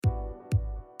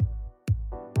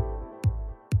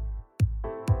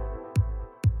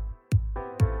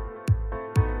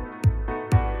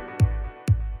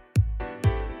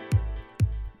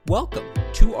Welcome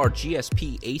to our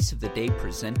GSP Ace of the Day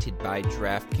presented by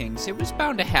DraftKings. It was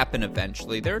bound to happen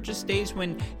eventually. There are just days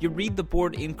when you read the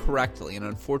board incorrectly, and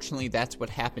unfortunately that's what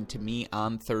happened to me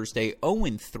on Thursday.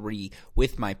 0-3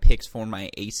 with my picks for my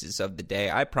Aces of the Day.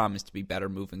 I promise to be better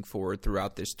moving forward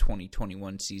throughout this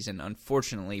 2021 season.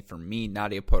 Unfortunately for me,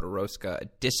 Nadia Podoroska, a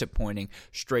disappointing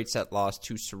straight set loss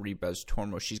to Sorribes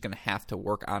Tormo. She's going to have to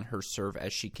work on her serve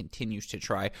as she continues to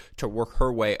try to work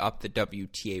her way up the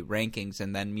WTA rankings.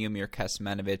 And then Miomir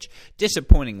Kecmanovic,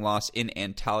 disappointing loss in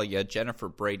Antalya. Jennifer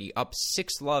Brady up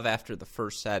 6-love after the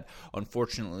first set.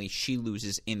 Unfortunately, she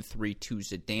loses in 3-2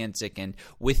 to Danzig, and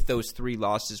with those three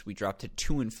losses, we dropped to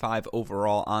 2-5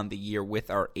 overall on the year with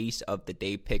our Ace of the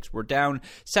Day picks. We're down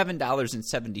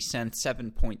 $7.70,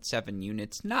 7.7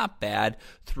 units. Not bad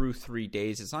through 3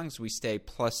 days, as long as we stay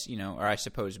plus, or I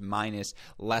suppose minus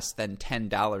less than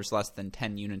 $10, less than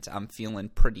 10 units. I'm feeling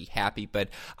pretty happy, but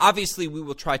obviously we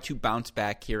will try to bounce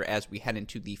back here as we head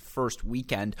into the first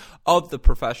weekend of the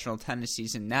professional tennis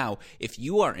season. Now, if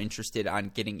you are interested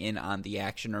on getting in on the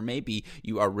action, or maybe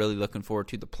you are really looking forward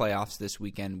to the playoffs this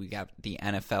weekend, we got the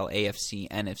NFL, AFC,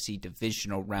 NFC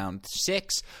divisional round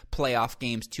 6 playoff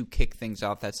games to kick things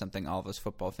off. That's something all of us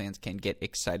football fans can get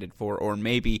excited for. Or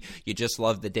maybe you just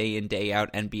love the day in, day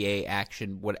out NBA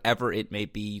action. Whatever it may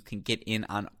be, you can get in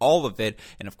on all of it.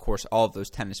 And of course, all of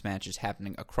those tennis matches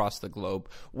happening across the globe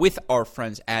with our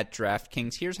friends at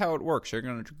DraftKings. Here's how it works. You're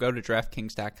going to go to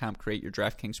DraftKings.com, create your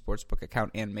DraftKings Sportsbook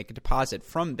account, and make a deposit.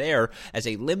 From there, as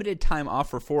a limited time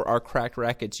offer for our Cracked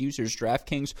Racquets users,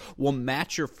 DraftKings will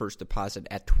match your first deposit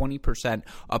at 20%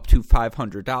 up to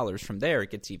 $500. From there,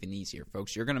 it gets even easier,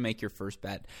 folks. You're going to make your first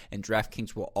bet, and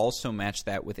DraftKings will also match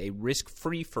that with a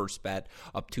risk-free first bet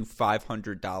up to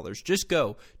 $500. Just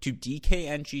go to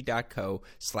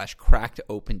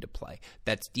dkng.co/crackedopen to play.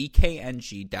 That's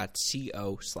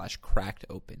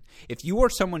dkng.co/crackedopen. If you or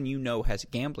someone you know has a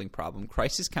gambling problem,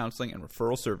 crisis counseling and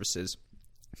referral services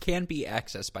can be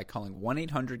accessed by calling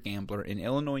 1-800-GAMBLER in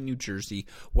Illinois, New Jersey,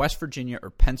 West Virginia, or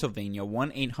Pennsylvania,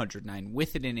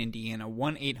 1-800-9-WITH-IT in Indiana,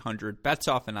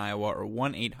 1-800-BETS-OFF in Iowa, or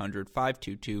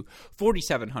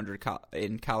 1-800-522-4700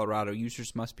 in Colorado.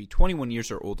 Users must be 21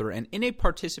 years or older and in a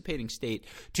participating state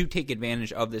to take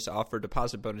advantage of this offer.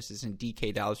 Deposit bonuses in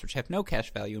DK dollars, which have no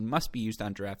cash value and must be used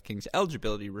on DraftKings.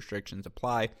 Eligibility restrictions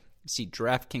apply. See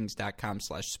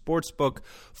DraftKings.com/sportsbook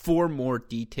for more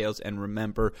details, and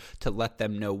remember to let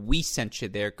them know we sent you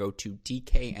there. Go to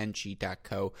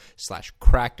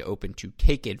dkng.co/crackedopen to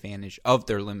take advantage of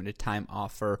their limited time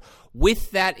offer.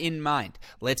 With that in mind,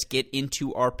 let's get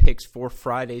into our picks for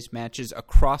Friday's matches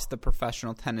across the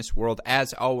professional tennis world.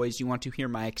 As always, you want to hear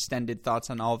my extended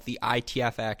thoughts on all of the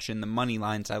ITF action, the money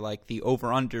lines I like, the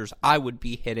over-unders I would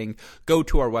be hitting. Go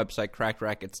to our website,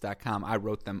 crackedrackets.com. I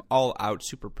wrote them all out.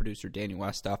 Super producer Daniel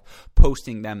Westoff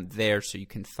posting them there, so you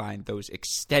can find those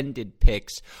extended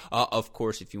picks. Of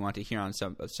course, if you want to hear on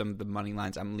some of the money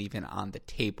lines I'm leaving on the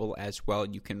table as well,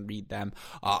 you can read them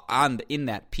in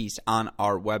that piece on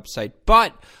our website.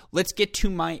 But let's get to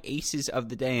my aces of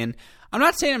the day, and I'm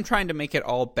not saying I'm trying to make it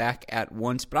all back at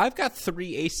once, but I've got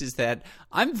 3 aces that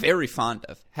I'm very fond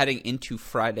of heading into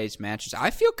Friday's matches. I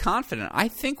feel confident. I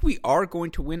think we are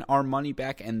going to win our money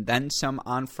back and then some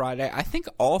on Friday. I think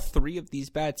all 3 of these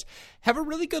bets have a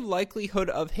really good likelihood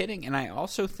of hitting, and I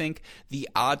also think the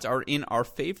odds are in our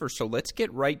favor. So let's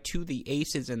get right to the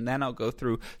aces, and then I'll go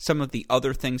through some of the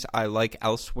other things I like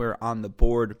elsewhere on the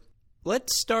board.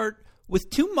 Let's start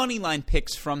with 2 moneyline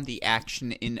picks from the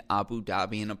action in Abu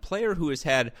Dhabi, and a player who has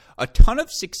had a ton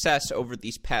of success over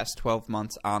these past 12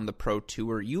 months on the Pro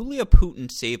Tour, Yulia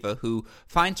Putintseva, who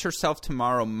finds herself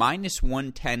tomorrow minus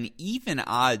 110, even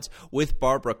odds with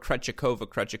Barbara Krejcikova.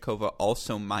 Krejcikova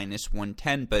also minus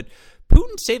 110, but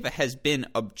Putintseva has been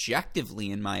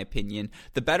objectively, in my opinion,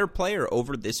 the better player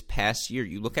over this past year.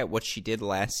 You look at what she did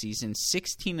last season,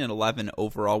 16-11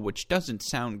 overall, which doesn't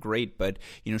sound great, but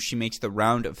she makes the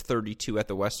round of 32 at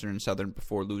the Western and Southern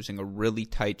before losing a really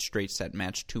tight straight set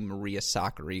match to Maria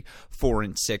Sakkari,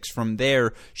 4-6. From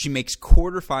there, she makes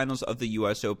quarterfinals of the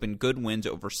U.S. Open, good wins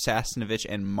over Sasnovich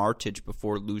and Martic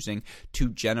before losing to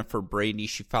Jennifer Brady.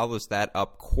 She follows that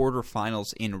up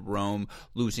quarterfinals in Rome,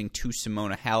 losing to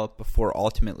Simona Halep before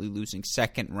ultimately losing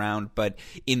second round, but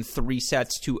in 3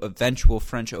 sets to eventual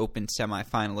French Open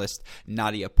semifinalist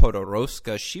Nadia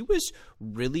Podoroska. She was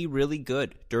really, really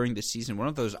good during the season, one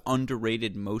of those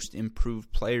underrated, most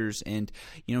improved players, and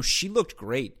she looked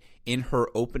great in her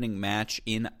opening match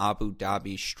in Abu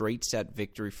Dhabi. Straight set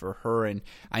victory for her. And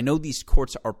I know these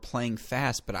courts are playing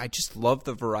fast, but I just love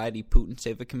the variety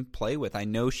Putintseva can play with. I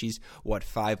know she's,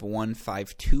 5'1",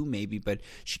 5'2", maybe, but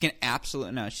she can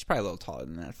absolutely, no, she's probably a little taller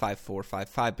than that, 5'4",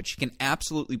 5'5", but she can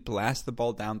absolutely blast the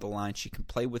ball down the line. She can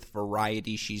play with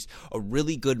variety. She's a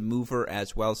really good mover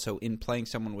as well. So in playing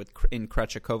someone in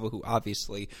Krejcikova, who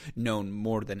obviously known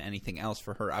more than anything else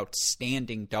for her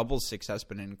outstanding doubles success,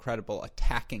 but an incredible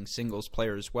attacking singles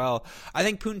player as well, I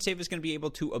think Putintseva is going to be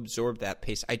able to absorb that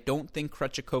pace. I don't think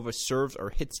Krejcikova serves or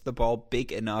hits the ball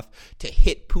big enough to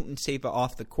hit Putintseva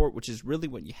off the court, which is really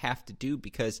what you have to do,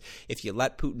 because if you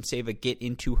let Putintseva get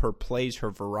into her plays,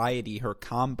 her variety, her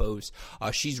combos,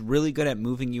 she's really good at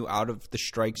moving you out of the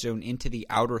strike zone into the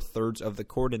outer thirds of the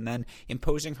court and then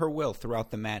imposing her will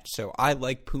throughout the match. So I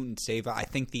like Putintseva. I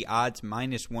think the odds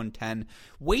 -110,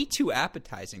 way too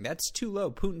appetizing. That's too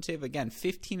low. Putintseva, again,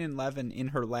 15-11 in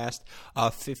her last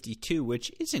 52,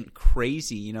 which isn't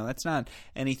crazy. You know, that's not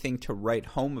anything to write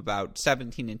home about.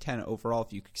 17-10 overall,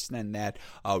 if you extend that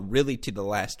really to the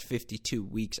last 52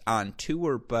 weeks on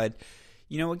tour. But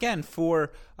you know, again,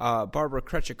 for Barbara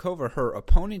Krejcikova, her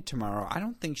opponent tomorrow, I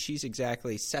don't think she's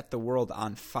exactly set the world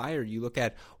on fire. You look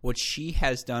at what she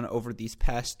has done over these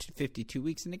past 52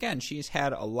 weeks, and again, she has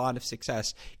had a lot of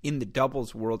success in the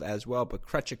doubles world as well, but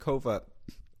Krejcikova,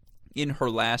 in her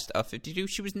last 52,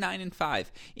 she was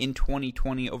 9-5 in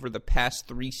 2020. Over the past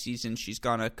 3 seasons, she's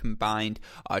gone a combined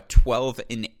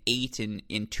 12-8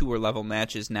 in tour level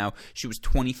matches. Now, she was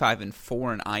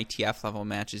 25-4 in ITF level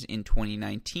matches in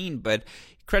 2019, but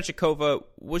Krejcikova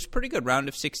was pretty good. Round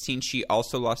of 16, she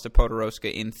also lost to Podoroska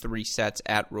in 3 sets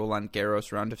at Roland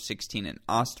Garros. Round of 16 in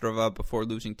Ostrava before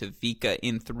losing to Vika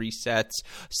in 3 sets.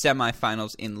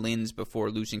 Semifinals in Linz before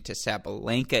losing to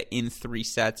Sabalenka in 3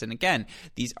 sets. And again,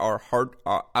 these are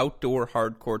outdoor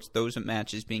hard courts, those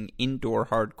matches being indoor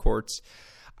hard courts.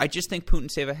 I just think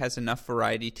Putintseva has enough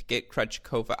variety to get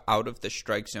Krejcikova out of the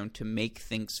strike zone to make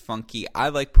things funky. I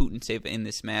like Putintseva in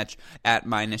this match at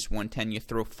 -110. You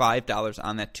throw $5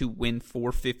 on that to win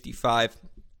 $455.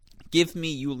 Give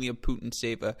me Yulia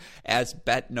Putintseva as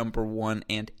bet number 1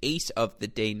 and ace of the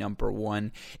day number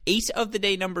 1. Ace of the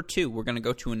day number 2, we're going to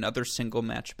go to another single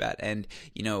match bet. And,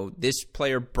 you know, this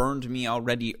player burned me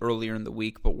already earlier in the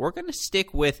week, but we're going to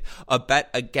stick with a bet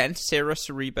against Sara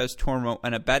Sorribes Tormo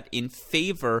and a bet in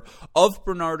favor of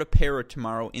Bernarda Pera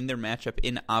tomorrow in their matchup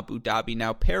in Abu Dhabi.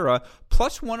 Now, Pera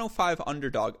plus 105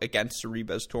 underdog against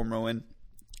Sorribes Tormo, and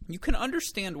you can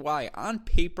understand why. On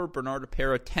paper, Bernarda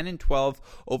Pera 10-12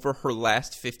 over her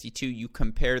last 52. You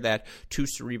compare that to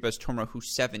Sorribes Tormo,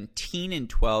 who's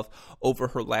 17-12 over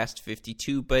her last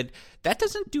 52. But that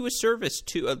doesn't do a service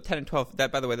to 10-12.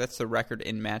 That, by the way, that's the record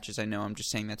in matches. I know I'm just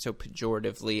saying that so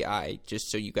pejoratively. Just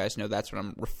so you guys know, that's what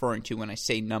I'm referring to when I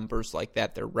say numbers like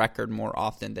that. Their record more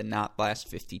often than not last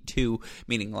 52,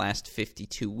 meaning last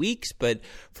 52 weeks. But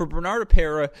for Bernarda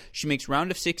Pera, she makes round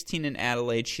of 16 in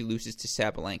Adelaide. She loses to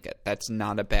Sabalenka. That's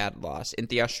not a bad loss. In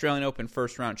the Australian Open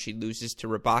first round, she loses to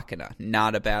Rybakina.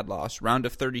 Not a bad loss. Round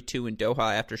of 32 in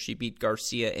Doha after she beat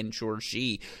Garcia and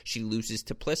Georgie, she loses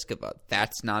to Pliskova.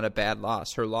 That's not a bad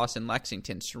loss. Her loss in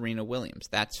Lexington, Serena Williams.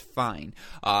 That's fine.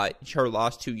 Her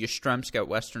loss to Yastremska at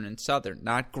Western and Southern.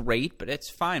 Not great, but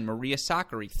it's fine. Maria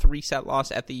Sakkari, 3-set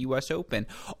loss at the U.S. Open.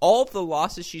 All of the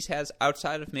losses she has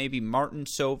outside of maybe Martin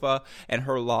Sova and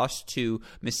her loss to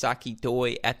Misaki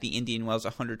Doi at the Indian Wells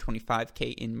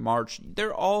 125K in March,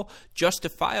 they're all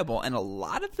justifiable, and a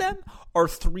lot of them are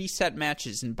 3-set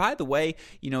matches. And by the way,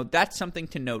 you know, that's something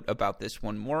to note about this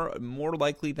one. More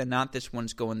likely than not, this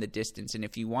one's going the distance. And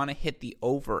if you want to hit the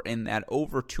over in that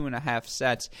over 2.5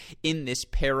 sets in this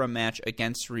Pera match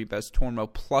against Sorribes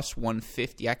Tormo plus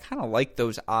 150, I kind of like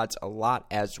those odds a lot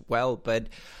as well. But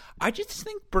I just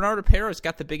think Bernarda Pera's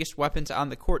got the biggest weapons on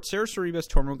the court. Sara Sorribes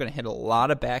Tormo going to hit a lot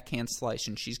of backhand slice,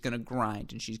 and she's going to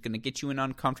grind, and she's going to get you in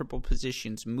uncomfortable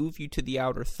positions, move you to the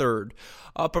outer third.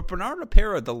 But Bernarda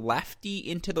Pera, the lefty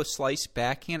into the slice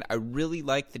backhand, I really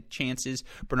like the chances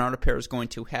Bernarda Pera is going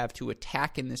to have to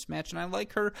attack in this match, and I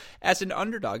like her as an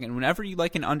underdog. And whenever you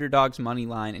like an underdog's money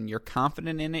line and you're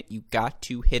confident in it, you got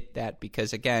to hit that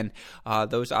because, again,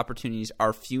 those opportunities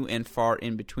are few and far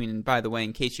in between. And by the way,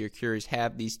 in case you're curious,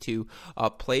 have these two two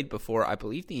played before? I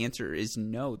believe the answer is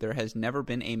no. There has never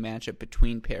been a matchup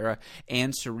between Pera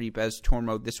and Sorribes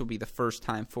Tormo. This will be the first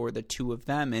time for the two of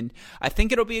them, and I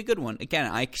think it'll be a good one.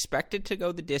 Again, I expect it to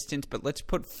go the distance, but let's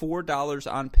put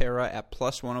 $4 on Pera at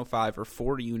plus 105 or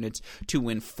 4 units to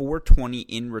win $420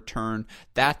 in return.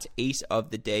 That's ace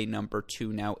of the day number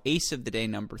 2. Now, ace of the day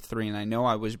number 3, and I know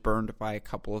I was burned by a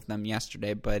couple of them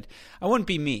yesterday, but I wouldn't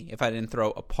be me if I didn't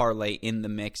throw a parlay in the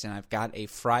mix, and I've got a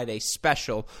Friday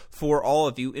special for all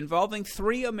of you involving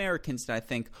 3 Americans that I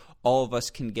think all of us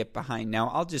can get behind. Now,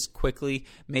 I'll just quickly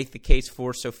make the case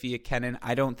for Sofia Kenin.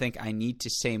 I don't think I need to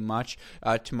say much.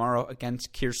 Tomorrow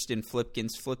against Kirsten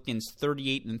Flipkens. Flipkens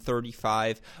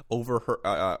 38-35 over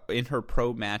her in her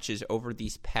pro matches over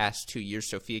these past 2 years.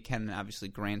 Sofia Kenin, obviously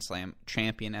Grand Slam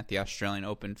champion at the Australian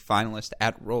Open, finalist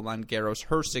at Roland Garros.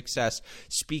 Her success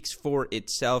speaks for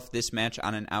itself. This match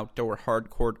on an outdoor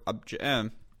hard court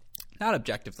not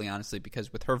objectively, honestly,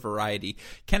 because with her variety,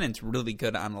 Kenin's really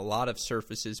good on a lot of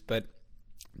surfaces, but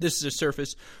this is a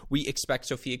surface we expect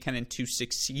Sofia Kenin to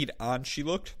succeed on. She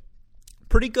looked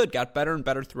pretty good, got better and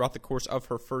better throughout the course of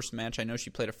her first match. I know she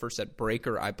played a first-set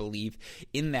breaker, I believe,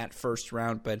 in that first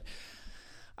round, but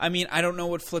I mean, I don't know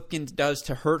what Flipkens does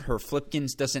to hurt her.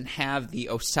 Flipkens doesn't have the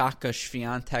Osaka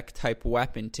Swiatek type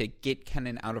weapon to get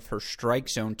Kenin out of her strike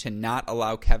zone, to not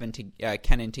allow Kenin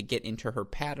to get into her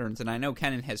patterns. And I know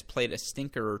Kenin has played a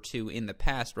stinker or two in the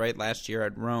past, right? Last year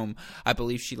at Rome, I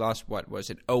believe she lost,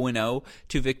 0-0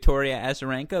 to Victoria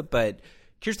Azarenka, but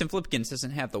Kirsten Flipkens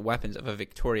doesn't have the weapons of a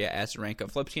Victoria Azarenka.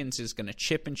 Flipkens is going to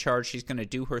chip and charge. She's going to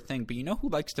do her thing. But you know who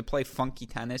likes to play funky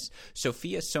tennis?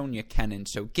 Sofia Sonia Kenin.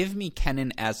 So give me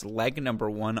Kenin as leg number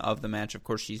 1 of the match. Of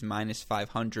course, she's minus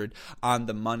 500 on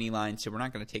the money line, so we're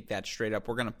not going to take that straight up.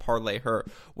 We're going to parlay her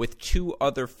with 2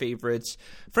 other favorites.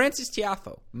 Frances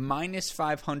Tiafoe, minus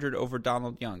 500 over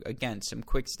Donald Young. Again, some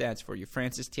quick stats for you.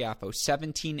 Frances Tiafoe,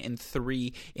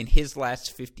 17-3 in his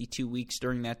last 52 weeks.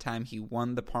 During that time, he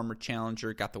won the Palmer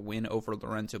Challenger, got the win over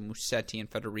Lorenzo Musetti and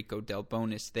Federico Del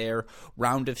Bonis there.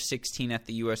 Round of 16 at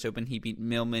the U.S. Open, he beat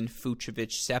Millman,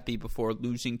 Fucsovics, Seppi before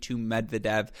losing to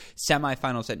Medvedev.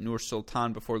 Semifinals at Nur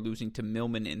Sultan before losing to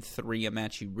Millman in 3, a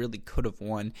match he really could have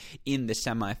won in the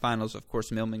semifinals. Of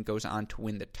course, Millman goes on to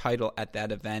win the title at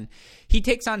that event. He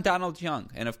takes on Donald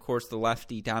Young, and of course, the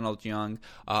lefty Donald Young,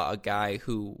 a guy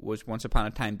who was once upon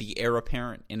a time the heir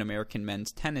apparent in American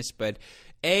men's tennis, but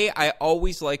I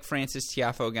always like Frances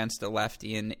Tiafoe against a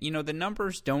lefty, and the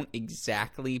numbers don't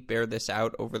exactly bear this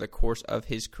out over the course of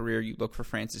his career. You look for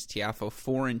Frances Tiafoe,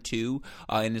 4-2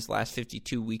 in his last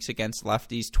 52 weeks against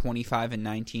lefties,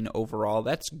 25-19 overall.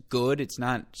 That's good. It's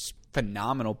not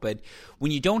phenomenal, but when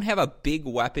you don't have a big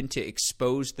weapon to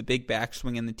expose the big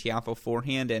backswing in the Tiafoe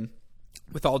forehand, and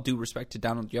with all due respect to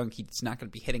Donald Young, he's not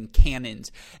going to be hitting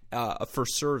cannons for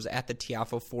serves at the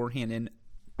Tiafoe forehand, and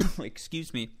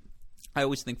excuse me, I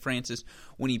always think Francis,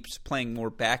 when he's playing more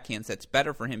backhands, that's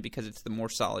better for him because it's the more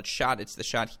solid shot. It's the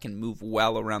shot he can move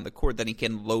well around the court. Then he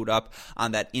can load up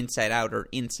on that inside-out or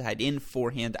inside-in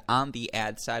forehand on the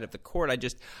ad side of the court.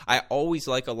 I always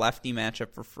like a lefty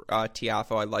matchup for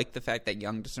Tiafoe. I like the fact that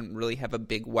Young doesn't really have a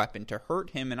big weapon to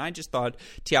hurt him, and I just thought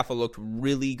Tiafoe looked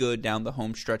really good down the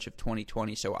home stretch of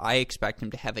 2020, so I expect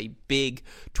him to have a big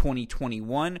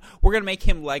 2021. We're going to make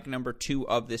him leg number 2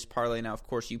 of this parlay. Now, of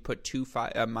course, you put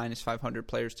minus 500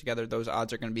 players together, those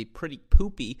odds are going to be pretty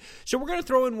poopy. So we're going to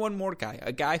throw in one more guy,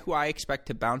 a guy who I expect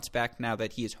to bounce back now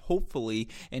that he is hopefully,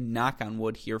 and knock on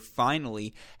wood here,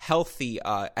 finally healthy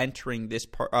entering this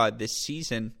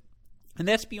season. And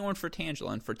that's Bjorn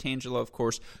Fratangelo. And Fratangelo, of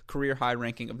course, career high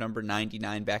ranking of number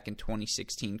 99 back in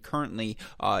 2016. Currently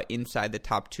inside the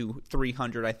top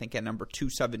 300, I think, at number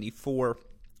 274.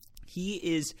 He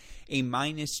is a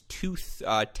minus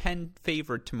 210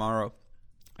 favorite tomorrow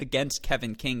against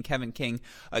Kevin King. Kevin King,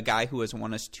 a guy who has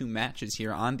won us 2 matches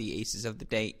here on the Aces of the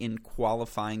Day in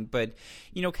qualifying. But,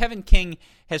 Kevin King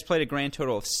has played a grand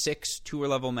total of 6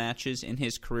 tour-level matches in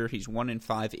his career. He's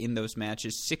 1-5 in those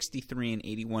matches,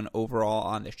 63-81 overall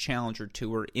on the Challenger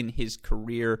Tour in his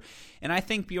career. And I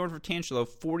think Bjorn Fratangelo,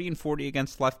 40-40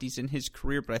 against lefties in his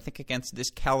career, but I think against this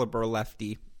caliber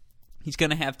lefty, he's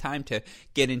going to have time to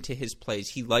get into his plays.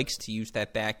 He likes to use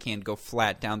that backhand, go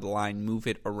flat down the line, move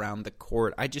it around the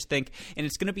court. I just think, and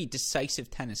it's going to be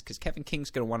decisive tennis because Kevin King's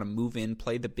going to want to move in,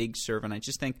 play the big serve, and I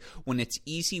just think when it's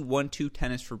easy 1-2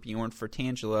 tennis for Bjorn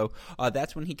Fratangelo,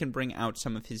 that's when he can bring out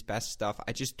some of his best stuff.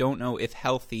 I just don't know if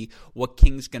healthy what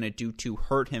King's going to do to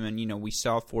hurt him, and we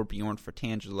saw for Bjorn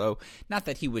Fratangelo, not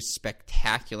that he was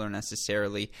spectacular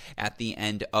necessarily at the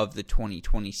end of the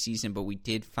 2020 season, but we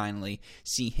did finally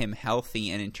see him healthy healthy,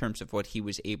 and in terms of what he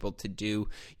was able to do,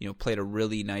 played a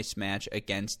really nice match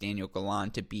against Daniel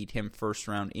Galán to beat him first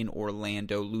round in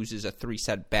Orlando, loses a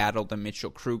 3-set battle to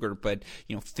Mitchell Kruger, but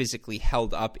physically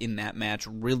held up in that match.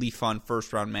 Really fun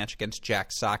first round match against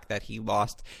Jack Sock that he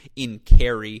lost in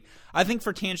Cary. I think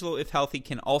Fratangelo, if healthy,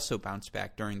 can also bounce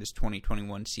back during this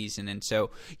 2021 season, and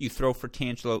so you throw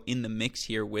Fratangelo in the mix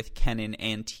here with Kenin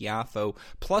and Tiafoe,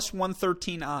 plus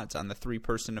 113 odds on the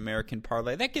 3-person American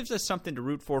parlay. That gives us something to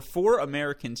root for. 4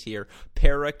 Americans here: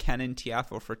 Para, Kenin,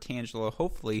 Tiafoe, Fratangelo.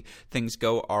 Hopefully things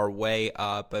go our way,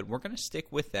 but we're going to stick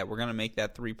with that. We're going to make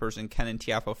that 3-person Kenin,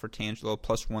 Tiafoe, Fratangelo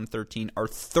plus 113 our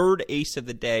third ace of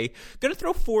the day. Going to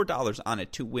throw $4 on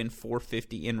it to win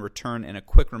 $450 in return. And a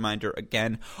quick reminder,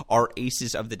 again, our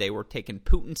aces of the day. We're taking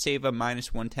Putintseva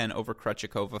minus 110 over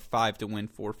Krejcikova, 5 to win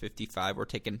 $455. We're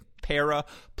taking Para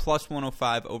plus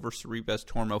 105 over Sorribes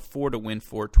Tormo, 4 to win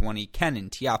 $420. Kenin,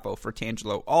 Tiafoe,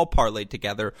 Fratangelo all parlayed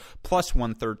together, plus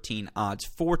 113 odds,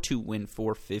 4 to win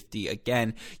 $450.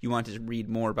 Again, you want to read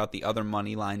more about the other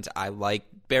money lines I like.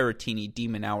 Berrettini, de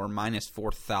Minaur, minus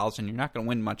 4,000. You're not going to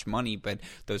win much money, but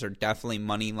those are definitely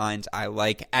money lines I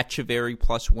like. Etcheverry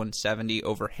plus 170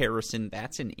 over Harrison.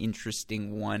 That's an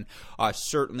interesting one.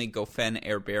 Certainly Goffin,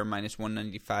 Herbert minus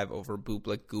 195 over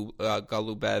Bublik.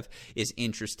 Golubev is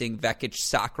interesting. Vekic,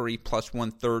 Sakari plus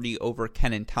 130 over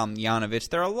Kenin Tomljanovic.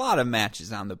 There are a lot of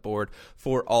matches on the board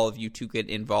for all of you to get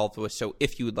involved with. So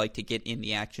if you would like to get in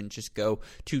the action, just go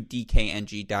to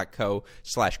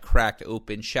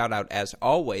dkng.co/crackedopen. Shout out as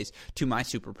always to my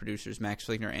super producers Max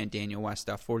Fligner and Daniel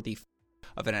Westa for the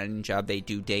of an editing job they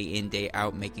do day in, day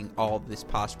out, making all of this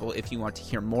possible. If you want to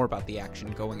hear more about the action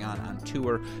going on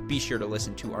tour, be sure to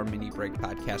listen to our Mini Break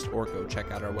podcast or go check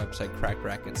out our website,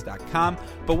 crackrackets.com.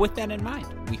 But with that in mind,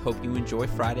 we hope you enjoy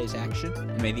Friday's action,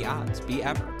 and may the odds be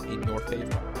ever in your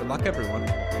favor. Good luck, everyone.